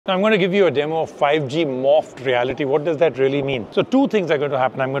Now I'm going to give you a demo of 5G morphed reality. What does that really mean? So two things are going to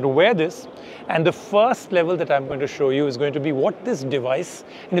happen. I'm going to wear this, and the first level that I'm going to show you is going to be what this device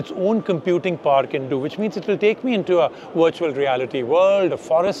and its own computing power can do, which means it will take me into a virtual reality world, a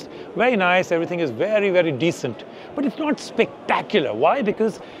forest. Very nice, everything is very, very decent. But it's not spectacular. Why?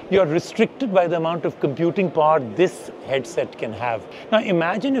 Because you're restricted by the amount of computing power this headset can have. Now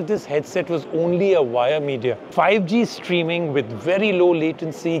imagine if this headset was only a wire media. 5G streaming with very low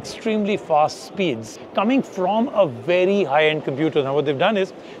latency, extremely fast speeds coming from a very high-end computer. Now what they've done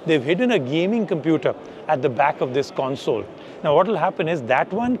is they've hidden a gaming computer at the back of this console. Now what will happen is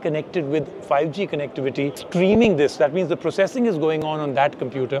that one connected with 5G connectivity, streaming this, that means the processing is going on that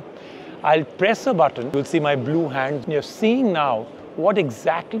computer. I'll press a button, you'll see my blue hand. You're seeing now what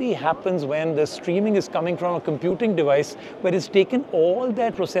exactly happens when the streaming is coming from a computing device where it's taken all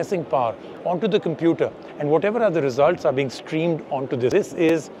that processing power onto the computer, and whatever are the results are being streamed onto this. This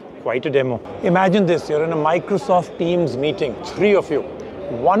is quite a demo. Imagine this, you're in a Microsoft Teams meeting, three of you.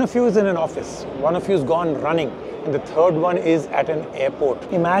 One of you is in an office, one of you is gone running, and the third one is at an airport.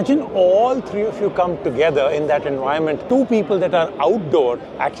 Imagine all three of you come together in that environment. Two people that are outdoor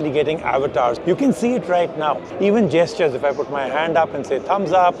actually getting avatars. You can see it right now. Even gestures, if I put my hand up and say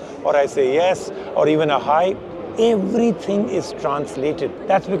thumbs up, or I say yes, or even a hi, everything is translated.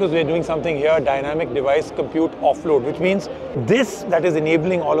 That's because we're doing something here, dynamic device compute offload, which means this that is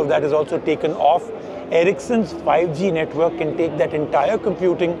enabling all of that is also taken off. Ericsson's 5G network can take that entire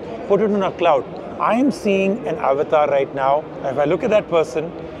computing, put it on a cloud. I'm seeing an avatar right now. If I look at that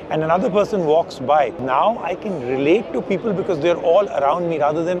person and another person walks by, now I can relate to people because they're all around me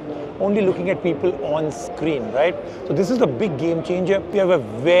rather than only looking at people on screen, right? So this is a big game changer. We have a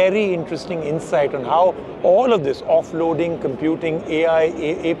very interesting insight on how all of this offloading, computing, AI,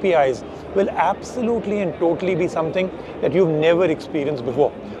 APIs will absolutely and totally be something that you've never experienced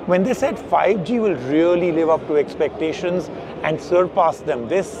before. When they said 5G will really live up to expectations and surpass them,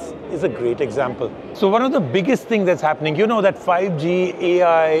 this is a great example. So one of the biggest things that's happening, you know that 5G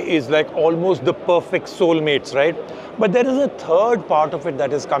AI is like almost the perfect soulmates, right? But there is a third part of it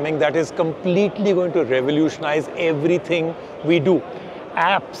that is coming that is completely going to revolutionize everything we do.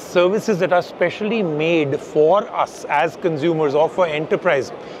 Apps, services that are specially made for us as consumers or for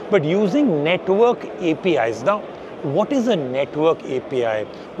enterprise, but using network APIs. Now, what is a network API?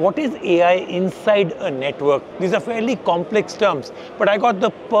 What is AI inside a network? These are fairly complex terms, but I got the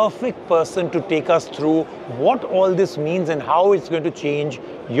perfect person to take us through what all this means and how it's going to change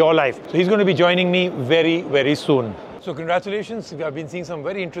your life. So he's going to be joining me very, very soon. So congratulations, I've been seeing some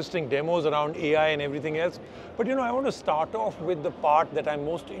very interesting demos around AI and everything else. But you know, I want to start off with the part that I'm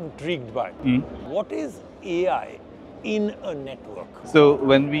most intrigued by. What is AI in a network? So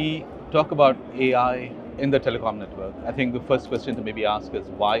when we talk about AI in the telecom network, I think the first question to maybe ask is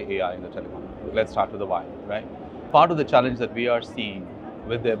why AI in the telecom network? Let's start with the why, right? Part of the challenge that we are seeing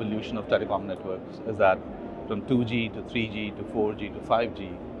with the evolution of telecom networks is that from 2G to 3G to 4G to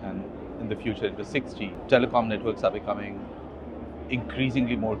 5G and in the future into 6G, telecom networks are becoming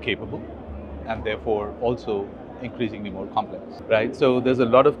increasingly more capable and therefore also increasingly more complex, right? So there's a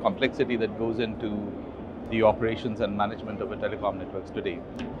lot of complexity that goes into the operations and management of a telecom networks today.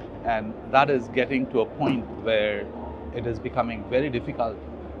 And that is getting to a point where it is becoming very difficult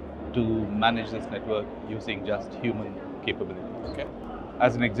to manage this network using just human capabilities. Okay.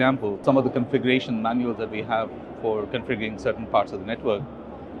 As an example, some of the configuration manuals that we have for configuring certain parts of the network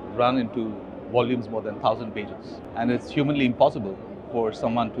run into volumes more than 1,000 pages. And it's humanly impossible for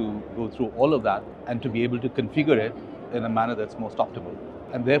someone to go through all of that and to be able to configure it in a manner that's most optimal.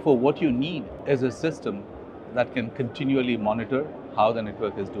 And therefore, what you need is a system that can continually monitor how the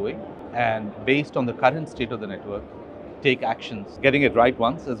network is doing, and based on the current state of the network, take actions. Getting it right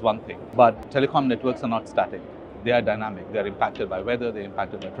once is one thing, but telecom networks are not static. They are dynamic. They're impacted by weather, they're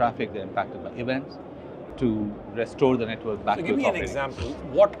impacted by traffic, they're impacted by events to restore the network back to its operating. So give me an example.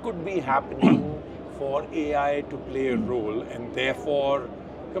 What could be happening for AI to play a role, and therefore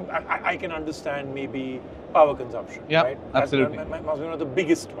I can understand maybe power consumption, yeah, right? Absolutely. That must be one of the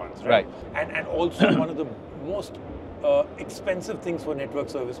biggest ones, right? And also one of the most expensive things for network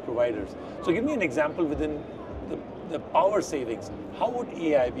service providers. So give me an example within the power savings. How would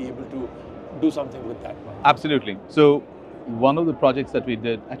AI be able to do something with that? Absolutely. So one of the projects that we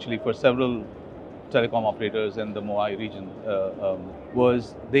did actually for several telecom operators in the Moai region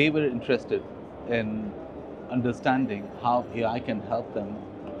was they were interested in understanding how AI can help them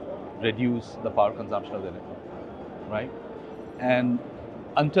reduce the power consumption of the network, right? And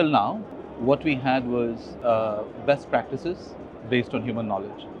until now, what we had was best practices based on human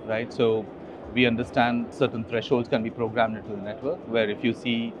knowledge, right? So We understand certain thresholds can be programmed into the network, where if you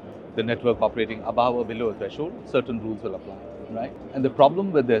see the network operating above or below a threshold, certain rules will apply, right? And the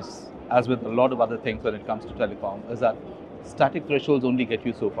problem with this, as with a lot of other things when it comes to telecom, is that static thresholds only get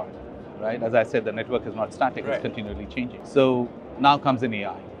you so far, right? As I said, the network is not static, it's continually changing. So now comes an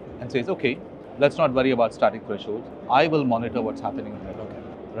AI and says, okay, let's not worry about static thresholds. I will monitor what's happening in the network,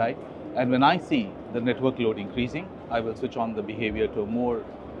 right? And when I see the network load increasing, I will switch on the behavior to a more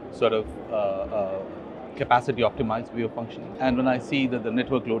sort of capacity optimized way of functioning. And when I see that the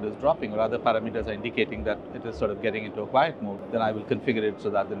network load is dropping or other parameters are indicating that it is sort of getting into a quiet mode, then I will configure it so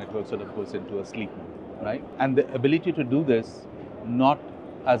that the network sort of goes into a sleep mode, right? And the ability to do this not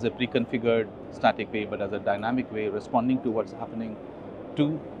as a pre-configured static way, but as a dynamic way, responding to what's happening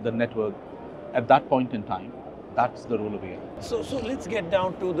to the network at that point in time, that's the role of AI. So let's get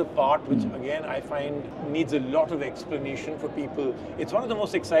down to the part which again I find needs a lot of explanation for people. It's one of the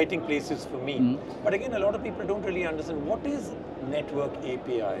most exciting places for me. But again, a lot of people don't really understand what is network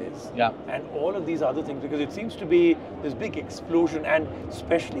APIs and all of these other things, because it seems to be this big explosion, and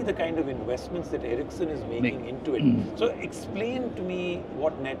especially the kind of investments that Ericsson is making into it. So explain to me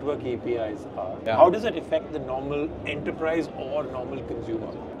what network APIs are. How does it affect the normal enterprise or normal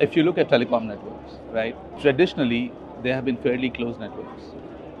consumer? If you look at telecom networks, right, traditionally they have been fairly closed networks,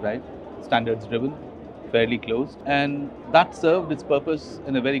 right? Standards driven, fairly closed. And that served its purpose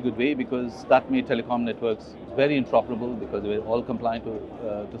in a very good way, because that made telecom networks very interoperable, because they were all compliant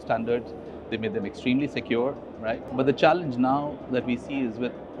to standards. They made them extremely secure, right? But the challenge now that we see is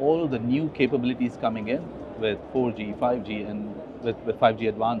with all the new capabilities coming in with 4G, 5G, and with 5G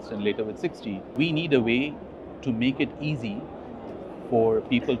advanced and later with 6G, we need a way to make it easy for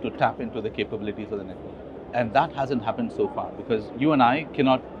people to tap into the capabilities of the network. And that hasn't happened so far, because you and I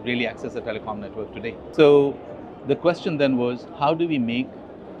cannot really access a telecom network today. So the question then was, how do we make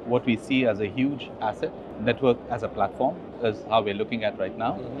what we see as a huge asset, network as a platform, is how we're looking at right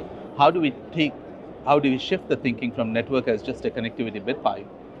now. How do we shift the thinking from network as just a connectivity bit pipe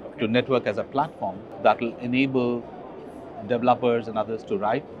to network as a platform that will enable developers and others to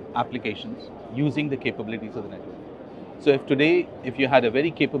write applications using the capabilities of the network. So if you had a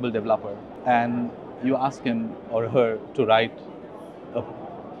very capable developer and you ask him or her to write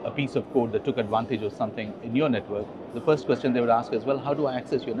a piece of code that took advantage of something in your network, the first question they would ask is, well, how do I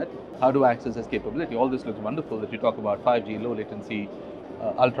access your network? How do I access this capability? All this looks wonderful that you talk about 5G, low latency,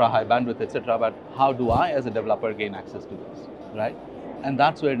 ultra high bandwidth, etc. But how do I as a developer gain access to this, right? And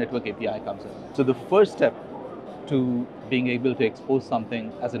that's where network API comes in. So the first step to being able to expose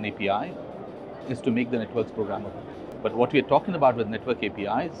something as an API is to make the networks programmable. But what we're talking about with network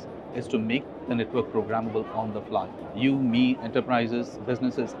APIs is to make the network programmable on the fly. You, me, enterprises,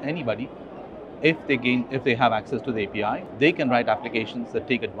 businesses, anybody, if they have access to the API, they can write applications that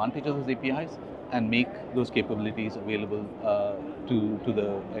take advantage of those APIs and make those capabilities available to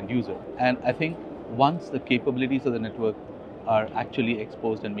the end user. And I think once the capabilities of the network are actually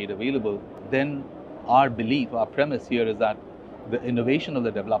exposed and made available, then our belief, our premise here is that the innovation of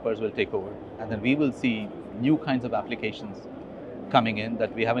the developers will take over, and then we will see new kinds of applications coming in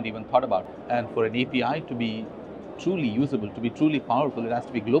that we haven't even thought about. And for an API to be truly usable, to be truly powerful, it has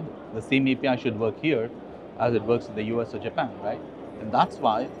to be global. The same API should work here as it works in the US or Japan, right? And that's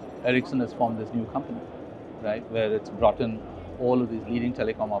why Ericsson has formed this new company, right? Where it's brought in all of these leading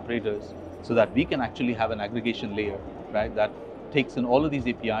telecom operators so that we can actually have an aggregation layer, right? That takes in all of these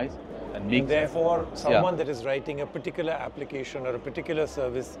APIs and makes... And therefore, someone that is writing a particular application or a particular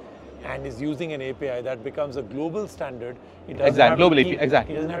service and is using an API, that becomes a global standard. It doesn't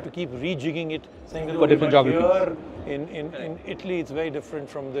It doesn't have to keep rejigging it, saying that for different geographies. Here in Italy, it's very different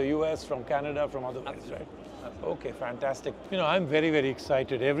from the US, from Canada, from other places, right? Okay, fantastic. You know, I'm very, very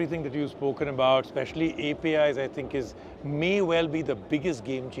excited. Everything that you've spoken about, especially APIs, I think may well be the biggest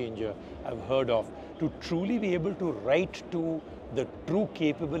game changer I've heard of. To truly be able to write to the true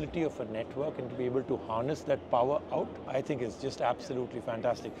capability of a network and to be able to harness that power out, I think is just absolutely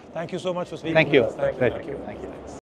fantastic. Thank you so much for speaking with us. Thank you.